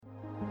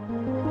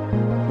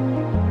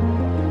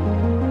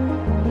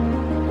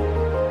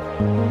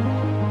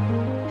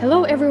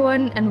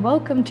everyone, and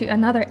welcome to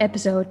another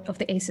episode of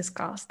the ACES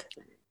Cast.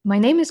 My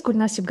name is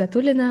Guido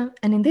Snel,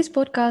 and in this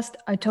podcast,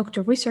 I talk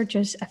to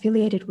researchers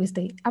affiliated with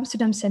the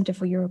Amsterdam Center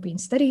for European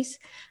Studies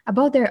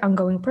about their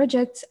ongoing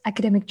projects,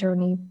 academic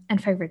journey,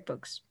 and favorite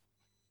books.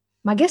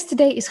 My guest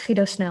today is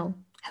Guido Snel.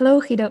 Hello,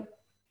 Guido.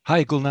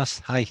 Hi,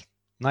 Gulnas. Hi.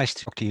 Nice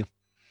to talk to you.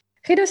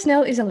 Guido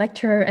Snel is a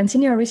lecturer and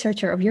senior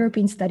researcher of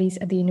European Studies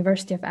at the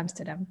University of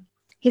Amsterdam.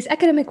 His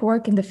academic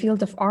work in the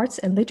field of arts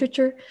and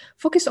literature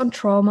focused on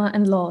trauma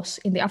and loss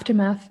in the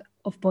aftermath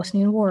of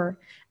Bosnian War,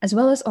 as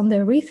well as on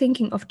the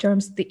rethinking of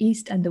terms the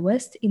East and the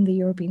West in the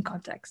European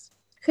context.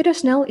 Guido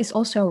Snel is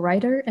also a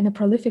writer and a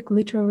prolific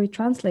literary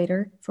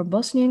translator from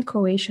Bosnian,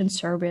 Croatian,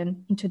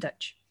 Serbian into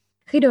Dutch.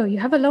 Guido, you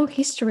have a long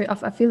history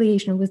of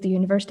affiliation with the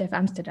University of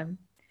Amsterdam.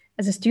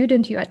 As a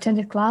student, you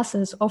attended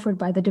classes offered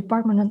by the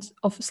Department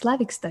of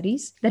Slavic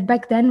Studies that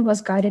back then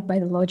was guided by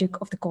the logic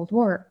of the Cold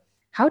War.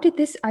 How did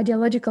this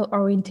ideological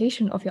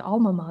orientation of your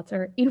alma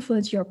mater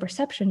influence your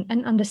perception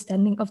and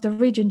understanding of the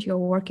region you're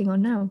working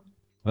on now?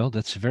 Well,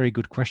 that's a very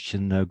good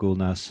question,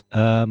 Gulnas.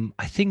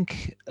 I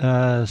think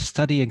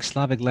studying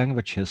Slavic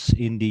languages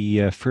in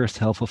the first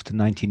half of the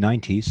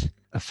 1990s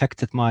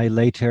affected my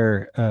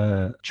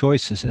later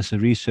choices as a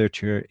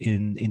researcher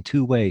in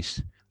two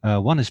ways.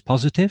 One is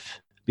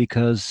positive,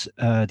 because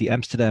the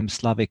Amsterdam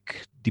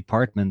Slavic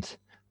department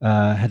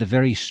had a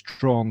very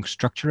strong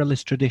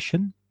structuralist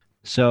tradition.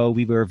 So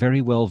we were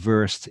very well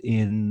versed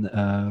in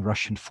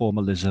Russian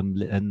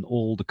formalism and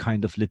all the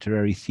kind of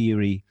literary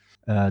theory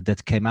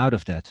that came out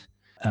of that.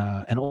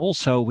 And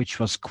also, which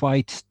was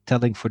quite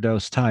telling for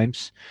those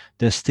times,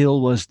 there still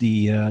was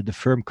the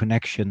firm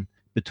connection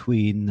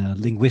between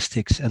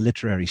linguistics and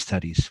literary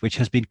studies, which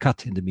has been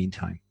cut in the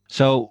meantime.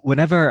 So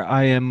whenever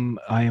I am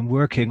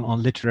working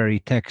on literary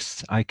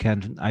texts, I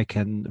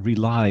can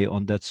rely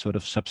on that sort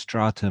of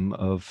substratum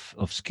of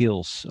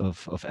skills,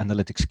 of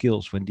analytic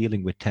skills when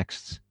dealing with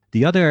texts.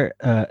 The other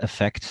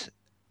effect,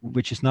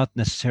 which is not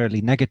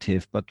necessarily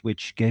negative, but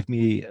which gave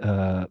me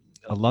a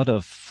lot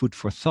of food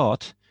for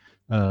thought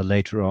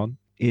later on,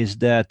 is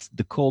that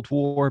the Cold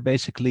War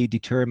basically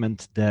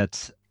determined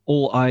that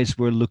all eyes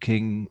were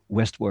looking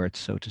westward,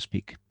 so to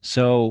speak.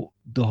 So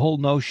the whole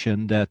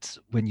notion that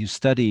when you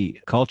study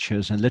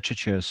cultures and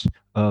literatures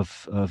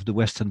of the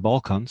Western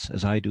Balkans,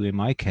 as I do in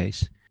my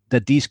case,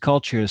 that these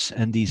cultures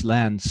and these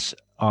lands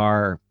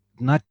are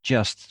not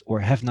just or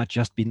have not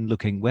just been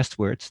looking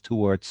westwards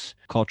towards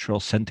cultural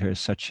centers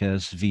such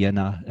as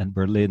Vienna and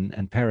Berlin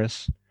and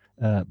Paris,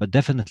 but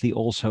definitely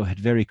also had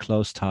very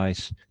close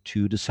ties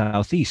to the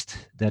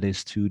southeast, that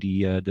is to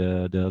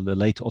the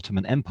late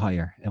Ottoman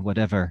Empire and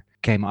whatever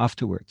came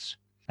afterwards.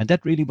 And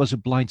that really was a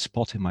blind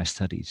spot in my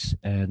studies,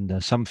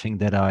 and something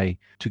that I,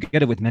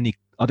 together with many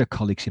other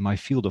colleagues in my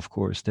field, of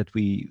course, that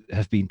we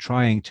have been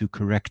trying to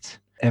correct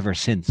ever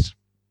since.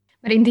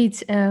 But indeed,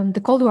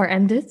 the Cold War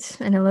ended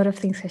and a lot of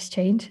things has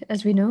changed,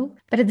 as we know.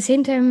 But at the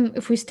same time,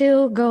 if we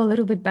still go a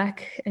little bit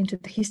back into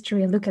the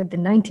history and look at the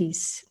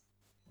 90s,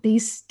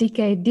 this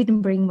decade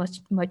didn't bring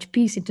much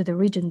peace into the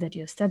region that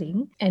you're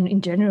studying, and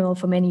in general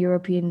for many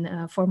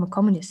European former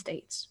communist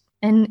states.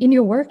 And in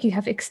your work, you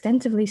have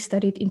extensively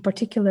studied, in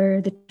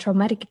particular, the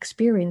traumatic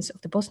experience of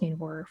the Bosnian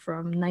War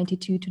from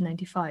 92 to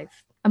 95.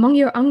 Among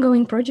your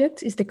ongoing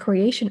projects is the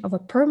creation of a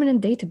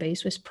permanent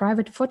database with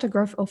private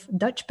photograph of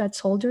Dutch pet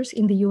soldiers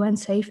in the UN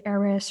safe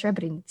area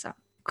Srebrenica.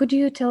 Could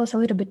you tell us a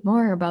little bit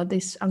more about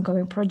this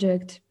ongoing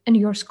project and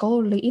your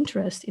scholarly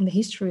interest in the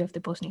history of the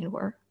Bosnian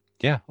War?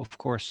 Yeah, of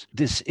course.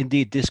 This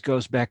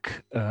goes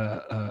back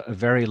a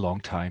very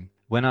long time.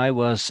 When I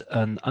was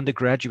an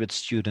undergraduate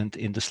student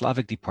in the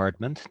Slavic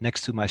department,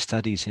 next to my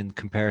studies in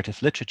comparative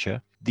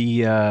literature,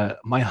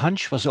 my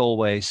hunch was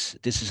always,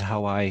 this is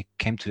how I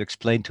came to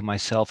explain to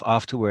myself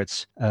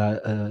afterwards,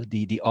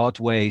 the odd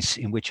ways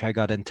in which I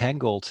got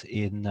entangled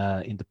in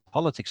the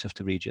politics of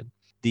the region.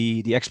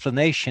 The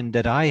explanation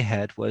that I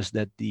had was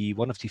that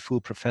one of the full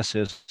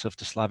professors of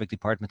the Slavic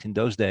department in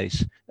those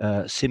days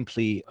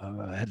simply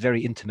had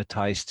very intimate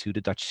ties to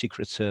the Dutch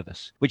Secret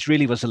Service, which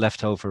really was a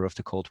leftover of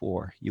the Cold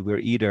War. You were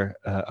either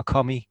a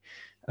commie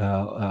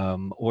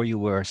or you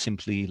were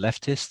simply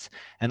leftist,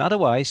 and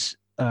otherwise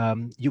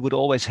you would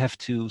always have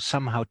to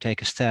somehow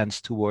take a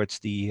stance towards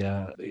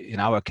in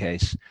our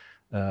case,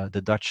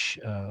 the Dutch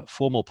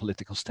formal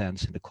political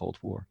stance in the Cold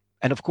War.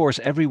 And of course,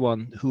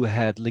 everyone who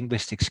had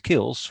linguistic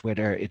skills,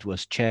 whether it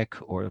was Czech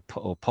or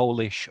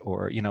Polish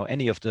or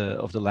any of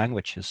the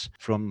languages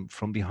from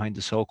behind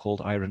the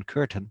so-called Iron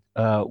Curtain,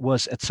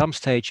 was at some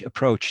stage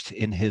approached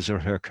in his or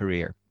her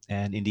career.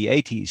 And in the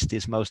 80s,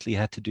 this mostly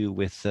had to do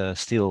with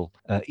still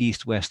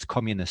East-West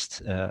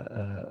communist,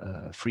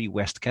 free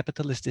West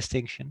capitalist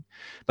distinction.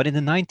 But in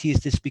the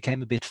 90s, this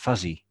became a bit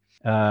fuzzy.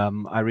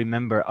 I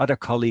remember other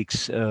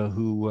colleagues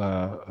who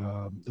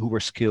were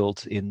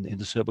skilled in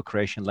the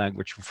Serbo-Croatian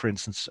language, for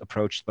instance,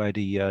 approached by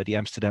the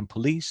Amsterdam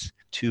police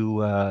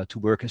to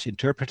work as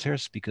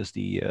interpreters because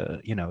the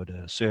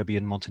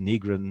Serbian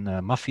Montenegrin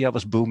mafia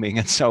was booming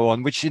and so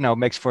on, which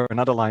makes for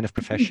another line of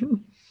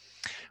profession.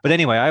 But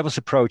anyway, I was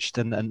approached,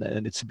 and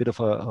it's a bit of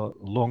a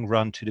long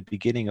run to the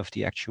beginning of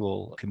the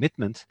actual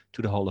commitment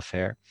to the whole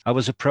affair. I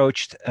was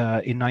approached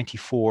in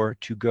 94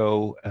 to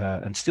go,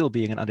 and still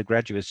being an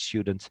undergraduate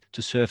student,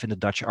 to serve in the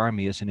Dutch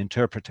army as an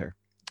interpreter.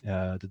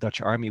 The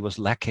Dutch army was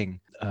lacking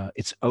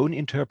its own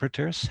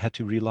interpreters, had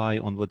to rely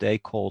on what they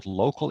called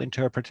local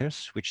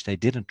interpreters, which they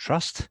didn't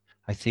trust,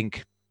 I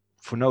think,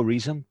 for no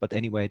reason. But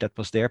anyway, that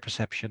was their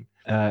perception.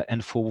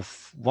 And for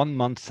 1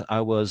 month, I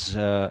was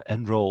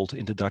enrolled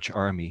in the Dutch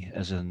army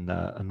as a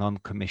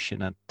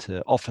non-commissioned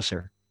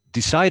officer.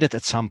 Decided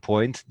at some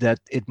point that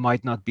it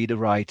might not be the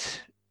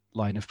right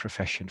line of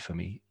profession for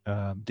me.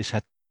 This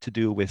had to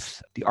do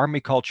with the army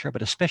culture,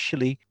 but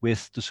especially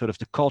with the sort of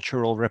the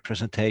cultural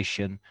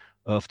representation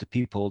of the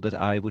people that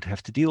I would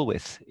have to deal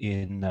with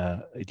in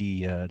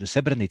the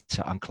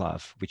Srebrenica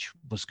enclave, which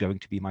was going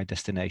to be my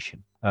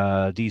destination.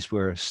 These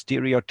were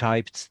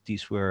stereotyped,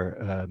 these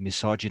were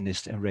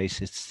misogynist and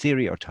racist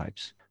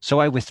stereotypes. So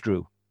I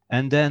withdrew.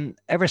 And then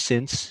ever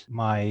since,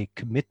 my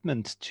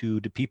commitment to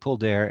the people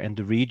there and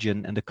the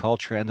region and the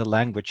culture and the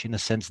language in a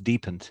sense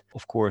deepened.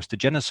 Of course, the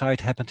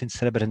genocide happened in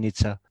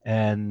Srebrenica,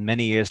 and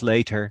many years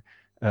later,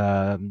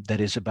 that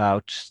is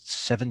about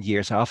 7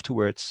 years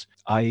afterwards,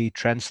 I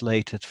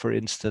translated, for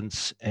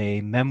instance,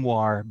 a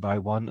memoir by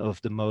one of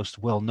the most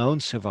well-known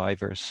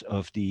survivors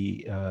of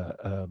the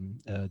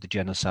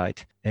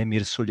genocide,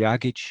 Emir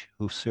Suljagic,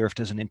 who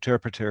served as an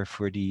interpreter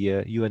for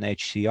the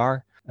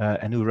UNHCR.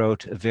 And who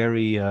wrote a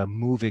very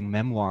moving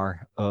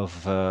memoir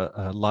of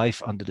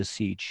life under the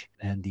siege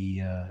and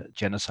the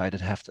genocide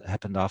that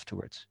happened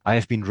afterwards. I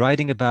have been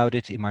writing about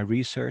it in my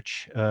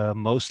research,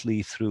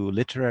 mostly through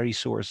literary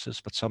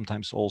sources, but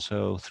sometimes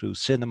also through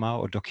cinema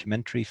or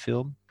documentary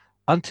film,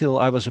 until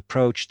I was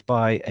approached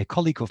by a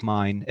colleague of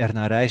mine,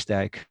 Erna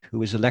Rijsdijk,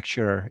 who is a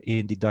lecturer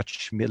in the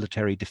Dutch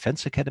Military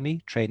Defense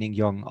Academy, training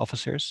young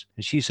officers.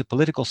 And she's a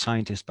political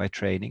scientist by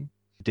training.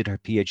 Did her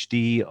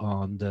PhD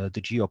on the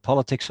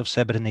geopolitics of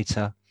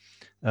Srebrenica.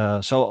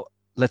 So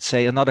let's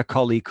say another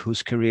colleague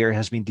whose career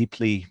has been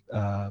deeply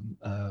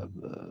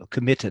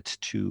committed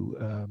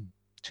to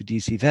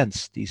these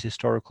events, these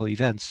historical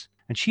events.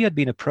 And she had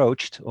been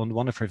approached on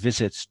one of her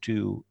visits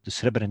to the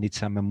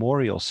Srebrenica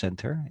Memorial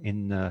Center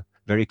in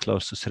very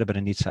close to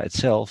Srebrenica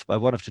itself by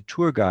one of the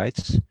tour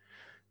guides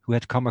who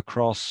had come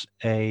across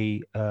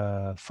a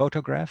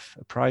photograph,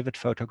 a private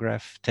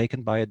photograph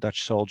taken by a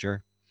Dutch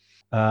soldier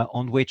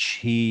on which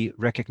he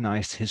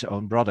recognized his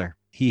own brother.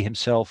 He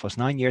himself was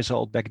 9 years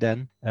old back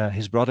then.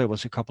 His brother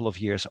was a couple of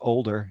years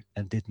older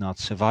and did not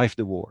survive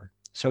the war.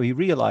 So he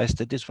realized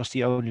that this was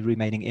the only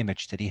remaining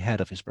image that he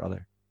had of his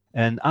brother.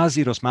 And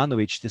Azi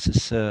Rosmanovic, this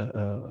is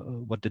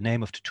what the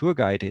name of the tour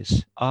guide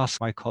is, asked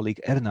my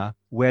colleague Erna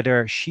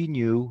whether she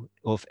knew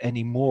of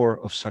any more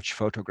of such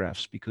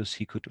photographs, because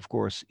he could, of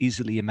course,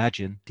 easily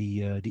imagine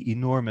the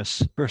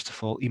enormous, first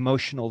of all,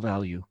 emotional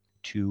value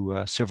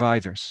to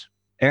survivors.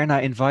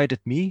 Erna invited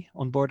me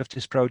on board of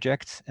this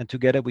project, and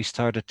together we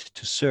started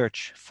to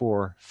search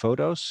for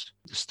photos,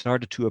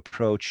 started to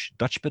approach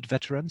Dutchbat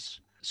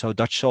veterans, so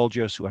Dutch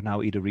soldiers who are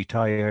now either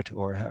retired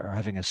or are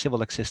having a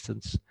civil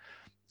existence.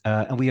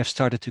 And we have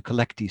started to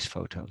collect these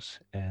photos.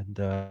 And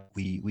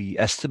we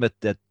estimate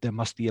that there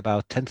must be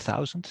about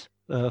 10,000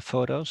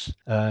 photos,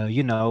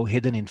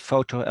 hidden in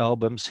photo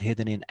albums,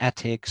 hidden in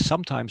attics,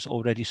 sometimes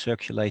already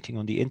circulating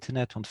on the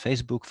internet, on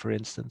Facebook, for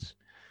instance.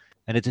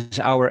 And it is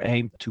our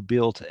aim to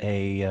build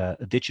a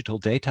digital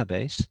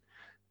database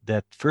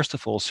that, first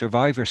of all,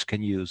 survivors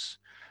can use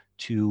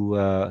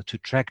to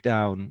track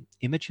down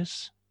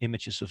images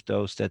of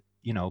those that,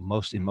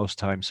 most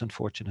times,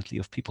 unfortunately,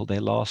 of people they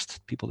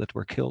lost, people that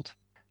were killed.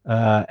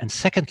 And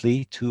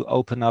secondly, to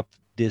open up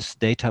this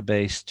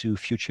database to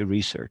future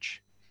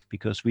research,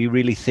 because we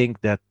really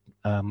think that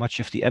much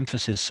of the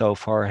emphasis so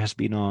far has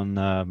been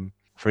on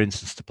for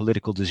instance, the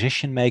political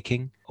decision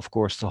making, of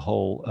course, the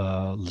whole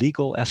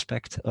legal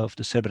aspect of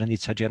the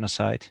Srebrenica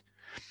genocide.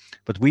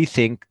 But we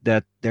think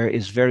that there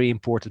is very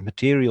important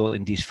material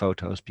in these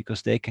photos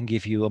because they can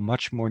give you a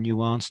much more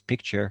nuanced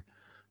picture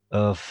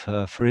of,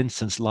 for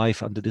instance,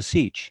 life under the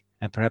siege,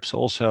 and perhaps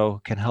also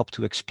can help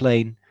to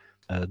explain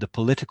the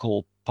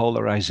political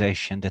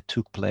polarization that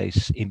took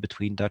place in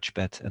between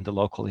Dutchbat and the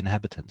local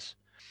inhabitants.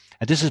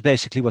 And this is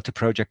basically what the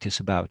project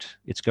is about.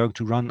 It's going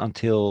to run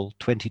until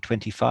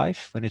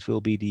 2025, when it will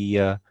be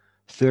the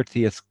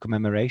 30th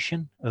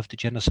commemoration of the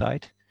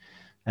genocide.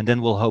 And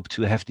then we'll hope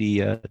to have the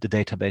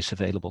database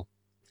available.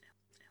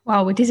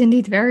 Wow, it is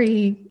indeed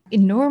very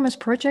enormous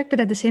project,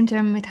 but at the same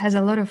time, it has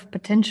a lot of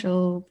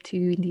potential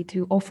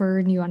to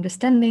offer new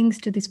understandings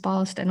to this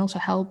past and also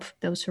help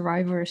those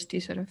survivors to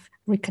sort of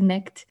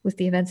reconnect with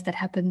the events that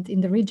happened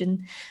in the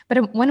region.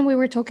 But when we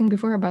were talking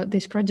before about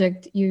this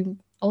project, you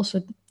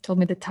also told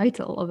me the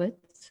title of it,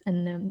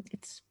 and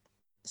it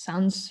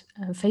sounds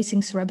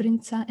Facing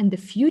Srebrenica and the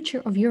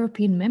Future of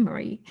European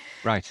Memory.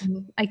 Right.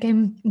 I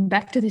came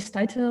back to this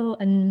title,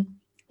 and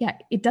yeah,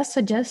 it does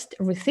suggest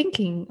a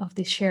rethinking of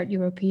this shared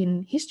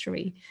European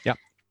history. Yeah.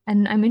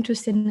 And I'm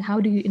interested in, how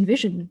do you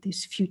envision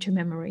this future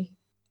memory?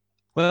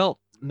 Well,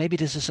 maybe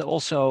this is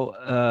also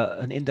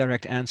an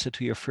indirect answer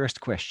to your first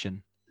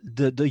question.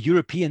 The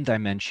European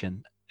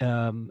dimension,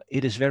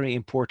 it is very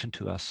important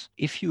to us.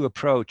 If you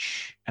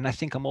approach, and I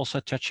think I'm also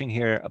touching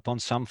here upon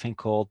something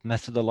called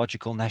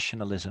methodological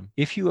nationalism.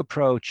 If you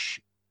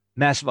approach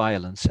mass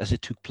violence as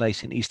it took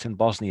place in eastern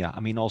Bosnia, I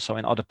mean also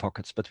in other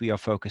pockets, but we are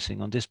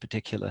focusing on this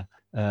particular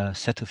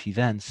set of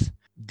events,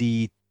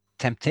 the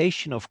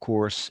temptation, of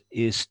course,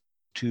 is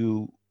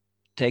to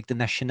take the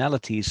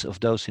nationalities of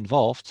those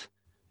involved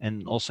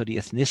and also the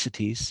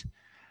ethnicities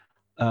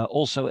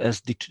also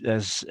as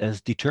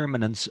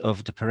determinants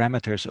of the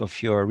parameters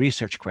of your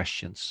research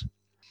questions.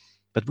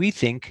 But we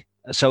think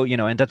so,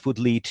 and that would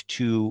lead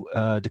to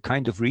the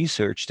kind of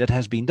research that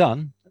has been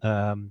done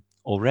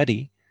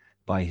already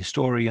by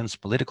historians,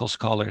 political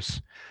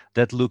scholars,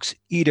 that looks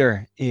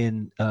either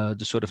in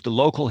the sort of the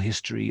local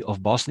history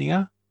of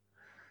Bosnia,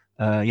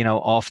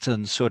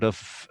 often sort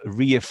of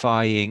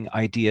reifying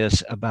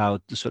ideas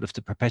about the sort of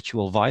the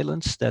perpetual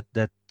violence that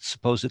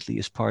supposedly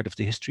is part of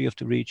the history of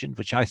the region,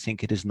 which I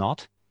think it is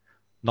not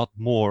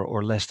more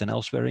or less than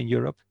elsewhere in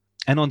Europe.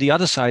 And on the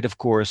other side, of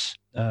course,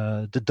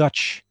 the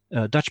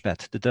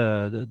Dutchbat,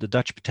 the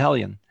Dutch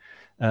battalion,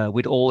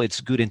 with all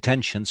its good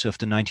intentions of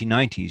the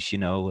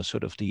 1990s,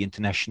 sort of the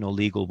international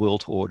legal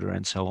world order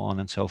and so on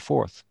and so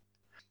forth.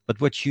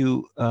 But what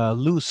you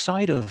lose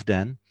sight of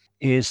then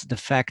is the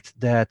fact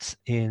that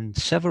in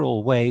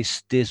several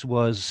ways, this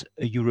was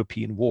a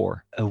European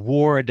war, a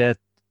war that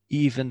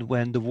even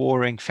when the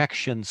warring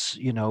factions,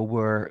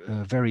 were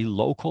very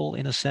local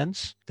in a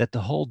sense, that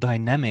the whole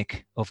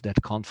dynamic of that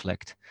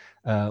conflict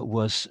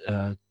was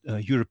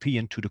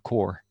European to the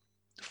core.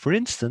 For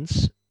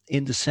instance,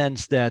 in the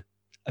sense that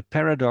a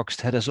paradox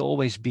that has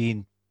always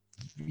been,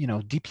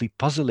 deeply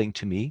puzzling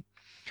to me,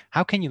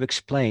 how can you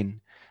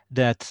explain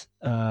that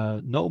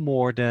no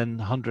more than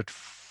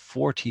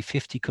 140,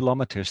 50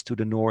 kilometers to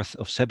the north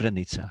of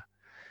Srebrenica,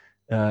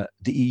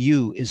 the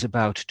EU is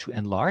about to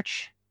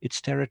enlarge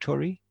its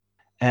territory,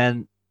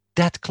 and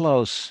that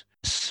close,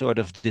 sort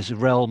of this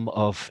realm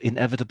of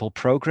inevitable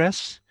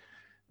progress,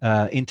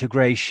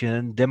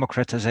 integration,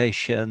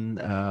 democratization,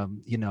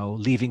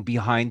 leaving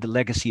behind the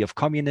legacy of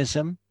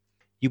communism,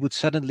 you would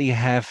suddenly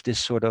have this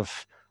sort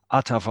of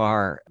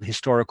Atavar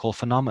historical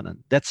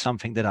phenomenon. That's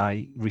something that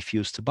I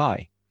refuse to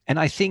buy. And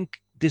I think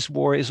this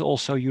war is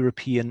also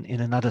European in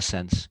another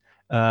sense.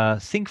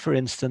 Think, for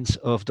instance,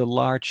 of the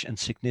large and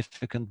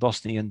significant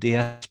Bosnian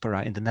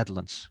diaspora in the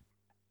Netherlands.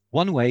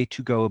 One way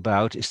to go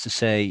about is to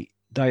say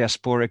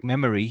diasporic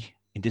memory,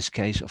 in this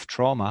case of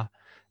trauma,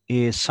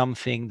 is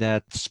something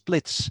that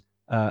splits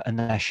a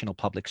national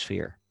public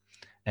sphere.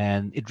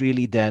 And it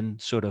really then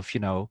sort of,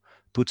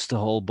 puts the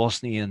whole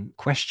Bosnian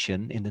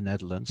question in the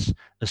Netherlands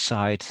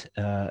aside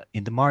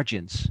in the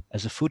margins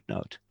as a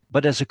footnote.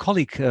 But as a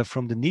colleague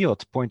from the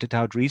NIOT pointed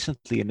out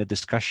recently in a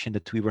discussion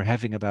that we were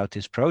having about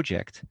this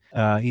project,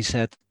 he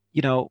said,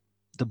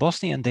 the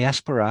Bosnian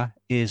diaspora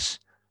is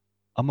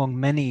among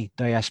many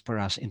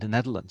diasporas in the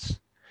Netherlands.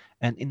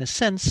 And in a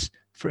sense,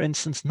 for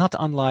instance, not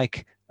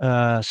unlike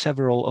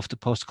several of the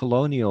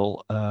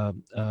post-colonial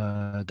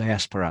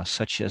diasporas,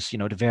 such as,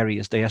 the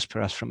various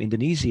diasporas from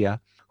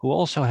Indonesia, who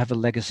also have a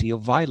legacy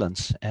of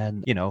violence.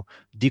 And,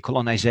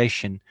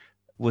 decolonization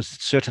was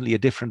certainly a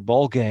different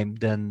ballgame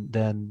than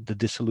the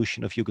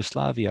dissolution of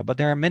Yugoslavia. But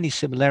there are many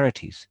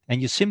similarities. And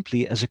you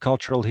simply, as a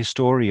cultural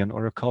historian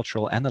or a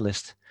cultural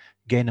analyst,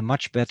 gain a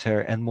much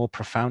better and more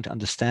profound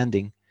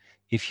understanding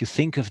if you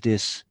think of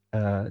this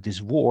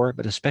war,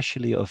 but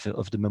especially of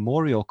the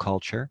memorial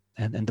culture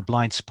and the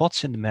blind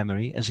spots in the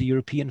memory as a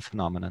European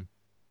phenomenon.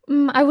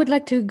 I would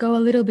like to go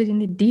a little bit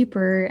in it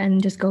deeper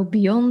and just go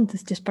beyond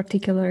this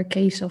particular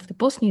case of the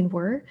Bosnian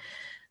War,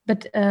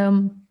 but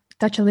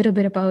touch a little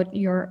bit about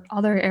your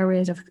other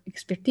areas of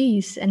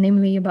expertise, and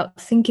namely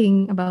about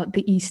thinking about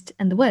the East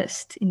and the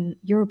West in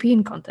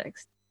European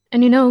context.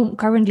 And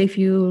currently, if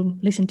you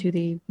listen to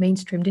the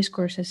mainstream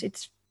discourses,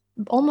 it's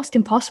almost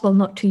impossible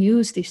not to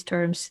use these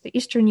terms, the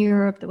Eastern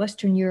Europe, the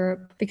Western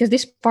Europe, because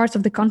these parts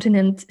of the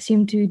continent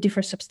seem to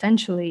differ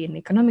substantially in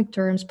economic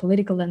terms,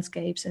 political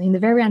landscapes, and in the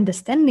very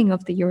understanding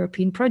of the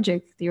European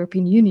project, the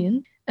European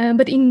Union.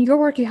 But in your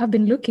work, you have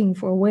been looking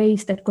for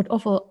ways that could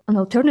offer an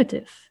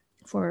alternative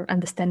for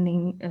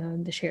understanding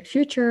the shared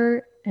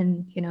future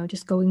and,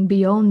 just going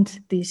beyond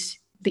the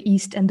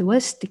East and the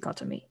West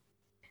dichotomy.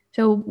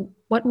 So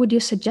what would you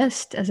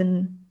suggest as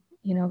a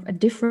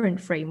different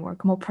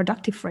framework, a more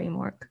productive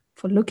framework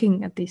for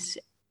looking at this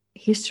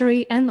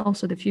history and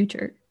also the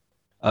future?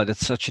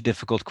 That's such a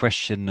difficult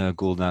question,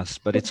 Gulnaz,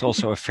 but it's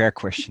also a fair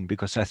question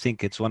because I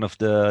think it's one of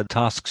the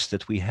tasks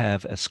that we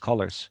have as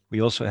scholars.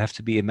 We also have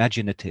to be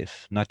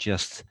imaginative, not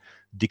just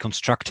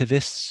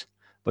deconstructivists,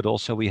 but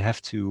also we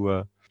have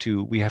to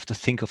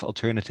think of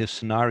alternative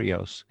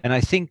scenarios. And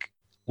I think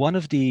one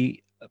of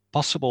the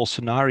possible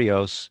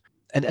scenarios,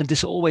 and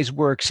this always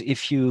works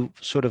if you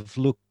sort of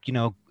look,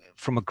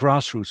 from a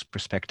grassroots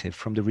perspective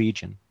from the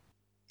region.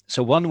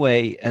 So one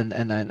way, and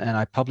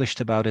I published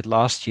about it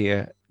last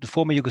year, the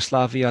former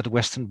Yugoslavia, the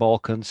Western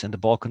Balkans, and the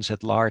Balkans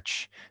at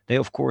large,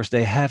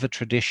 they have a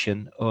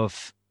tradition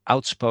of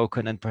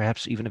outspoken and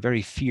perhaps even a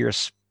very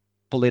fierce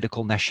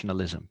political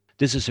nationalism.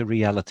 This is a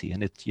reality,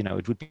 and it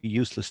would be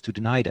useless to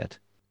deny that.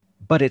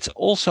 But it's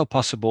also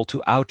possible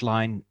to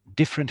outline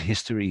different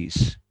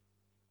histories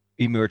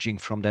emerging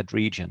from that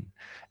region.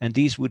 And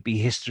these would be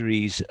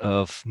histories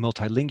of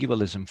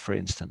multilingualism, for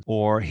instance,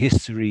 or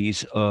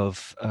histories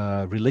of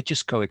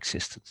religious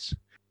coexistence.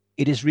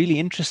 It is really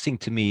interesting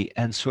to me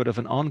and sort of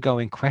an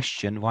ongoing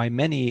question why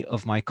many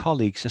of my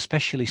colleagues,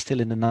 especially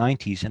still in the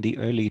 90s and the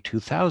early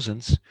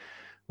 2000s,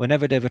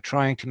 whenever they were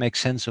trying to make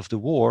sense of the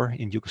war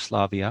in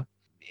Yugoslavia,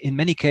 in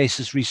many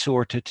cases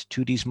resorted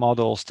to these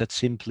models that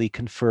simply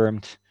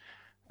confirmed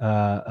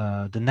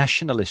the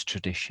nationalist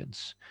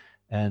traditions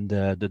and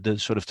the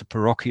sort of the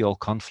parochial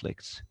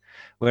conflicts.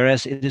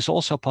 Whereas it is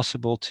also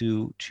possible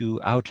to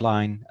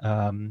outline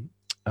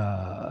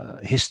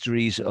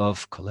histories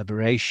of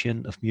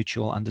collaboration, of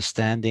mutual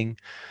understanding,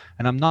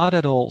 and I'm not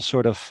at all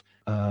sort of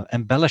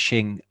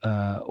embellishing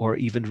or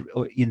even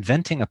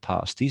inventing a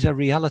past. These are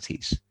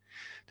realities.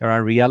 There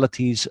are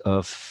realities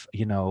of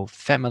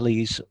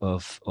families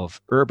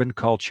of urban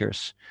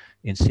cultures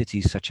in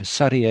cities such as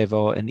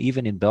Sarajevo and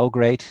even in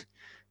Belgrade,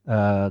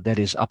 that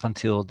is up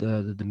until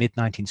the mid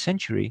 19th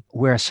century,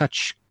 where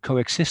such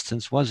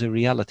coexistence was a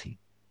reality.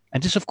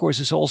 And this, of course,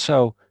 is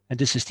also, and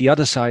this is the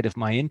other side of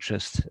my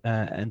interest,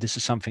 and this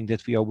is something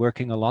that we are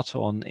working a lot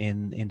on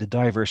in the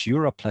Diverse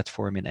Europe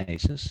platform in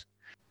ACES.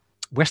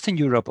 Western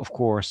Europe, of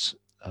course,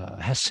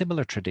 has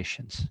similar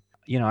traditions.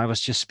 I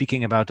was just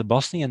speaking about the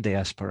Bosnian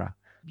diaspora,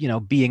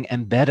 being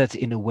embedded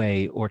in a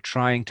way or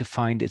trying to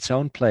find its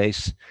own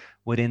place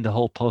within the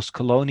whole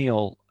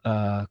post-colonial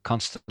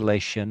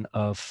constellation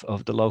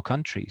of the Low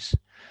Countries.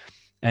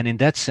 And in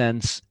that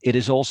sense, it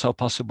is also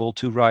possible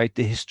to write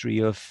the history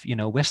of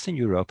Western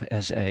Europe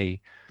as a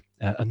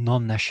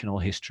non-national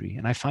history,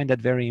 and I find that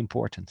very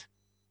important.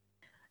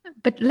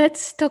 But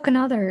let's talk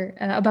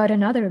about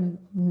another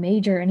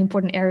major and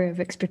important area of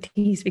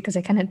expertise, because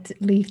I cannot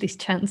leave this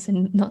chance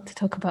and not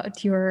talk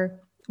about your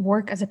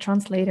work as a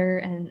translator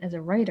and as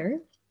a writer,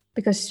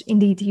 because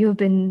indeed you've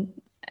been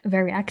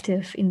very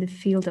active in the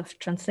field of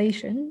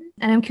translation.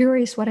 And I'm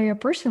curious, what are your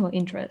personal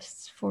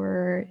interests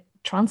for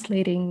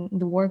translating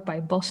the work by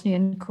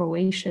Bosnian,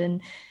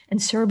 Croatian,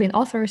 and Serbian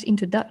authors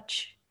into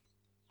Dutch?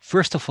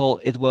 First of all,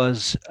 it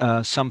was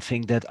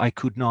something that I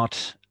could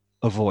not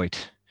avoid.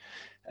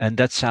 And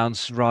that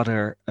sounds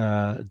rather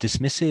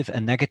dismissive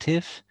and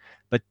negative,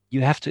 but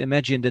you have to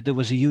imagine that there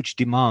was a huge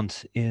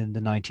demand in the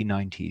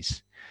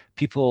 1990s.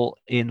 People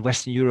in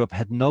Western Europe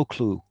had no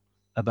clue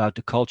about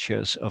the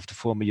cultures of the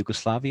former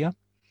Yugoslavia.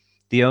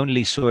 The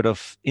only sort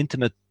of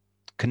intimate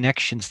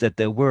connections that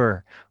there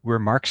were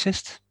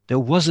Marxist. There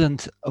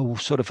wasn't a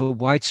sort of a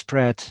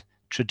widespread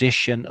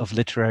tradition of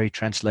literary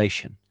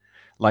translation.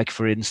 Like,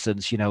 for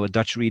instance, a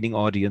Dutch reading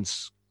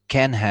audience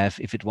can have,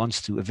 if it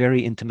wants to, a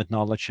very intimate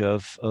knowledge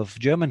of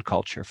German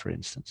culture, for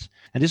instance.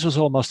 And this was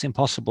almost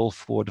impossible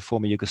for the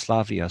former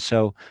Yugoslavia.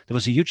 So there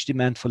was a huge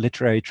demand for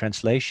literary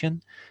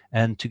translation.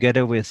 And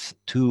together with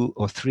 2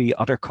 or 3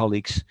 other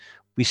colleagues,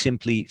 we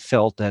simply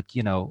felt that,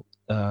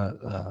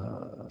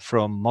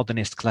 from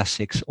modernist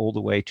classics all the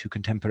way to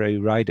contemporary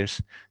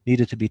writers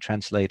needed to be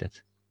translated.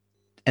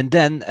 And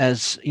then,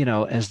 as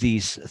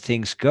these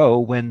things go,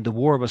 when the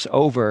war was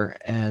over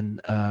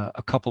and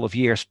a couple of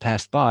years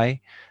passed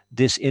by,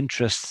 this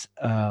interest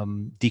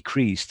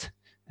decreased.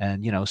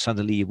 And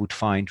suddenly you would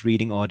find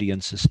reading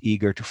audiences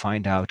eager to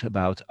find out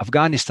about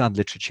Afghanistan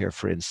literature,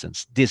 for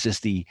instance. This is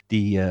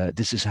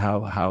this is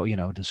how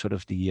the sort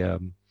of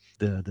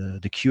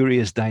the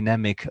curious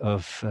dynamic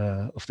of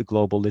the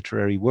global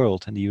literary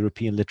world and the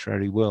European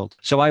literary world.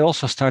 So I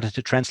also started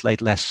to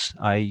translate less.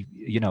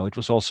 It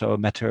was also a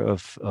matter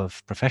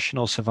of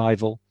professional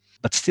survival.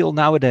 But still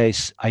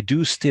nowadays, I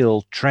do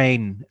still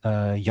train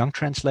young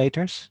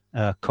translators,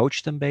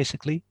 coach them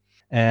basically,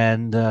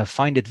 and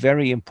find it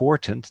very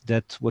important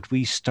that what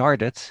we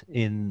started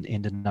in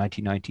the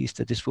 1990s,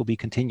 that this will be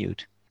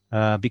continued.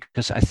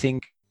 Because I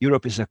think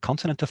Europe is a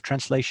continent of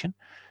translation,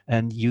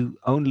 and you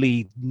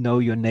only know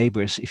your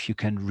neighbors if you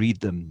can read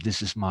them.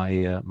 This is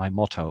my my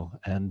motto,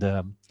 and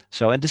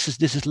this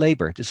is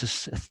labor. This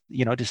is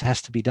this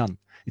has to be done.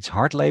 It's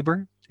hard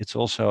labor. It's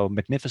also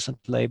magnificent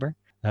labor,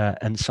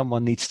 and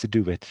someone needs to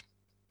do it.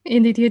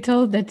 Indeed, you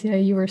told that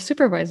you were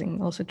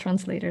supervising also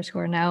translators who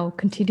are now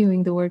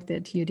continuing the work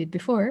that you did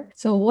before.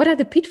 So what are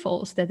the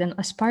pitfalls that an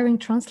aspiring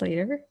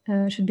translator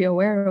should be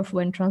aware of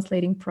when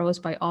translating prose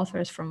by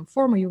authors from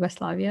former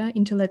Yugoslavia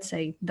into, let's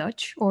say,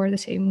 Dutch, or the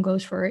same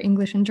goes for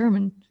English and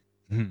German?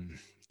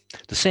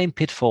 The same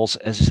pitfalls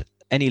as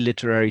any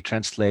literary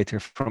translator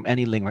from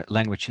any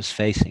language is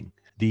facing.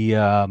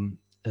 The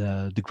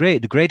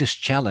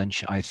greatest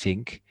challenge, I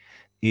think,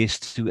 is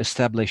to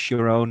establish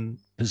your own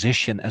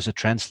position as a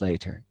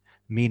translator,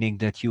 meaning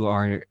that you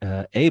are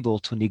able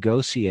to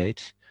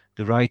negotiate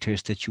the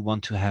writers that you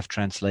want to have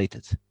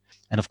translated.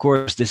 And of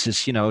course, this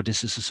is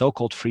a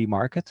so-called free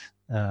market.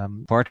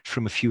 Apart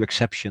from a few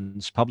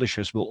exceptions,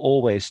 publishers will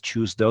always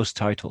choose those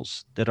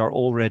titles that are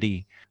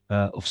already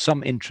of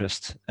some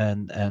interest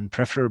and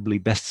preferably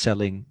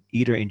best-selling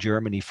either in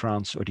Germany,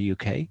 France, or the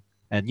UK.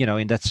 And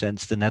in that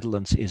sense, the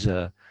Netherlands is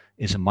a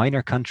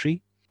minor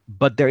country,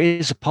 but there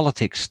is a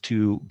politics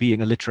to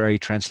being a literary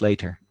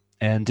translator.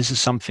 And this is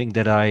something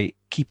that I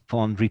keep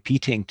on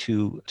repeating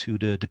to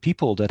the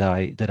people that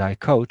I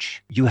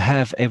coach. You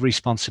have a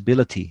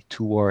responsibility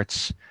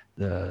towards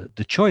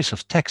the choice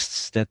of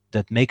texts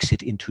that makes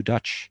it into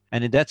Dutch.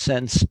 And in that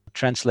sense,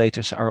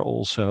 translators are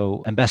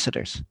also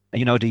ambassadors.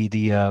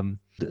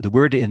 The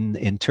word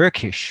in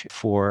Turkish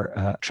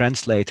for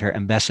translator,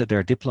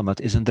 ambassador, diplomat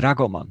is a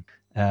dragoman.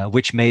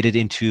 Which made it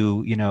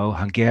into,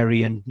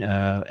 Hungarian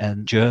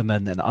and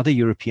German and other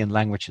European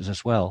languages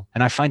as well.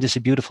 And I find this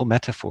a beautiful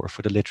metaphor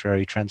for the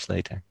literary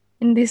translator.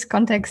 In this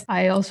context,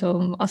 I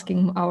also am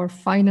asking our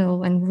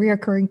final and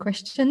reoccurring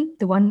question,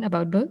 the one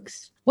about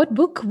books. What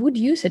book would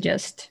you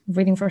suggest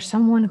reading for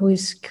someone who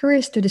is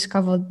curious to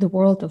discover the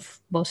world of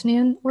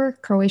Bosnian or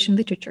Croatian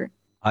literature?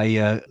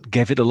 I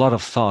gave it a lot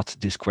of thought,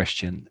 this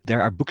question.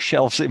 There are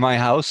bookshelves in my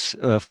house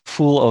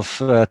full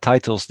of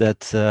titles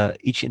that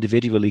each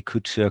individually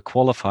could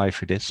qualify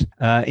for this.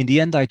 In the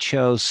end, I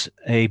chose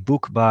a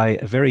book by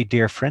a very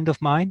dear friend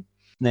of mine.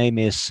 His name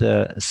is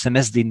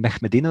Semesdin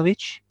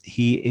Mehmedinovic.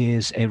 He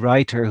is a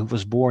writer who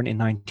was born in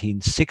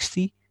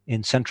 1960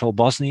 in central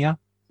Bosnia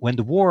when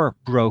the war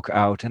broke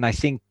out. And I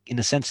think, in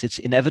a sense, it's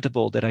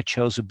inevitable that I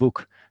chose a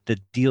book that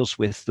deals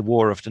with the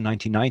war of the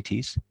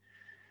 1990s.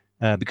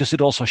 Because it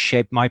also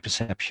shaped my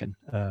perception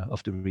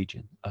of the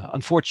region.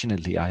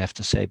 Unfortunately, I have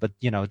to say, but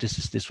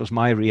this was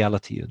my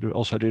reality,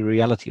 also the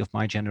reality of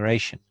my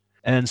generation.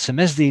 And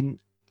Semesdin,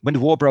 when the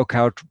war broke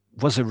out,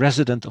 was a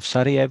resident of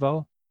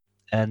Sarajevo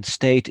and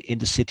stayed in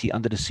the city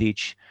under the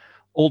siege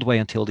all the way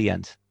until the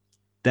end.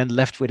 Then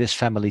left with his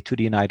family to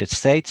the United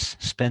States,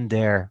 spent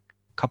there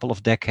a couple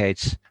of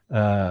decades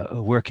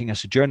working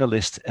as a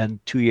journalist, and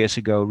 2 years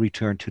ago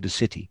returned to the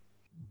city.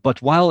 But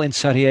while in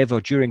Sarajevo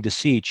during the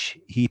siege,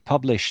 he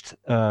published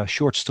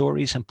short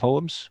stories and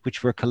poems,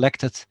 which were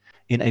collected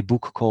in a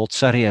book called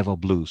Sarajevo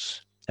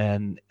Blues.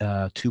 And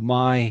in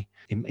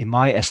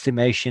my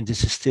estimation,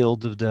 this is still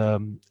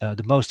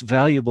the most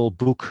valuable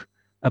book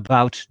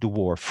about the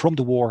war, from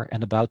the war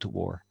and about the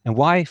war. And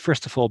why?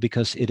 First of all,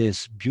 because it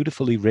is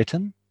beautifully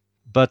written,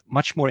 but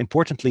much more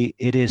importantly,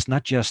 it is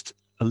not just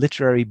a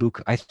literary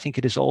book. I think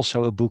it is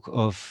also a book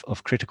of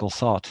critical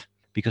thought,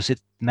 because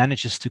it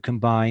manages to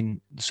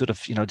combine sort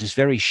of, this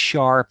very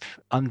sharp,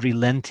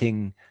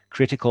 unrelenting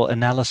critical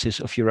analysis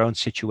of your own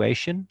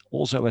situation.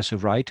 Also as a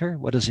writer,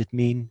 what does it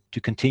mean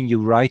to continue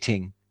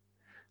writing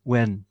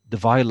when the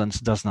violence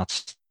does not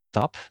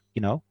stop?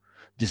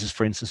 This is,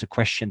 for instance, a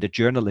question that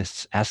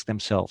journalists ask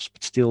themselves,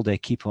 but still they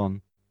keep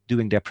on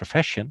doing their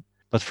profession.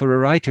 But for a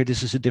writer,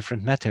 this is a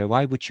different matter.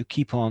 Why would you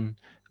keep on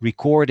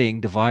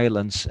recording the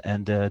violence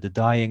and the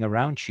dying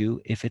around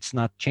you if it's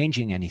not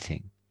changing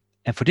anything?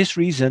 And for this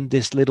reason,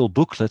 this little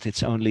booklet,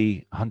 it's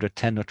only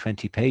 110 or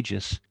 20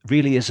 pages,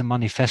 really is a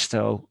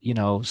manifesto,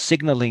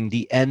 signaling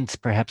the end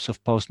perhaps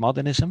of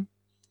postmodernism.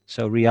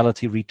 So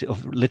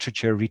of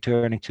literature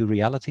returning to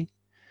reality,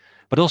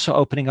 but also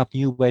opening up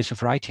new ways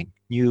of writing,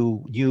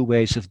 new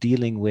ways of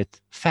dealing with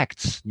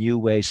facts, new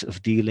ways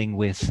of dealing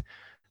with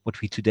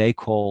what we today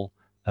call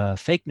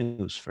fake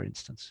news, for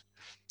instance.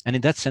 And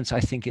in that sense, I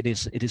think it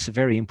is a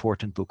very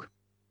important book.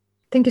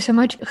 Thank you so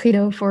much,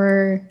 Guido,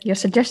 for your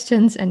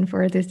suggestions and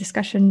for this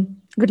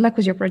discussion. Good luck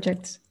with your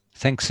projects.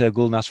 Thanks,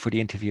 Gulnaz, for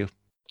the interview.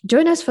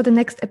 Join us for the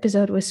next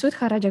episode with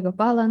Sudha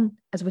Rajagopalan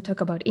as we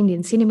talk about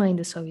Indian cinema in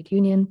the Soviet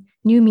Union,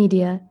 new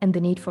media, and the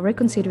need for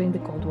reconsidering the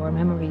Cold War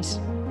memories.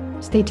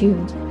 Stay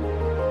tuned.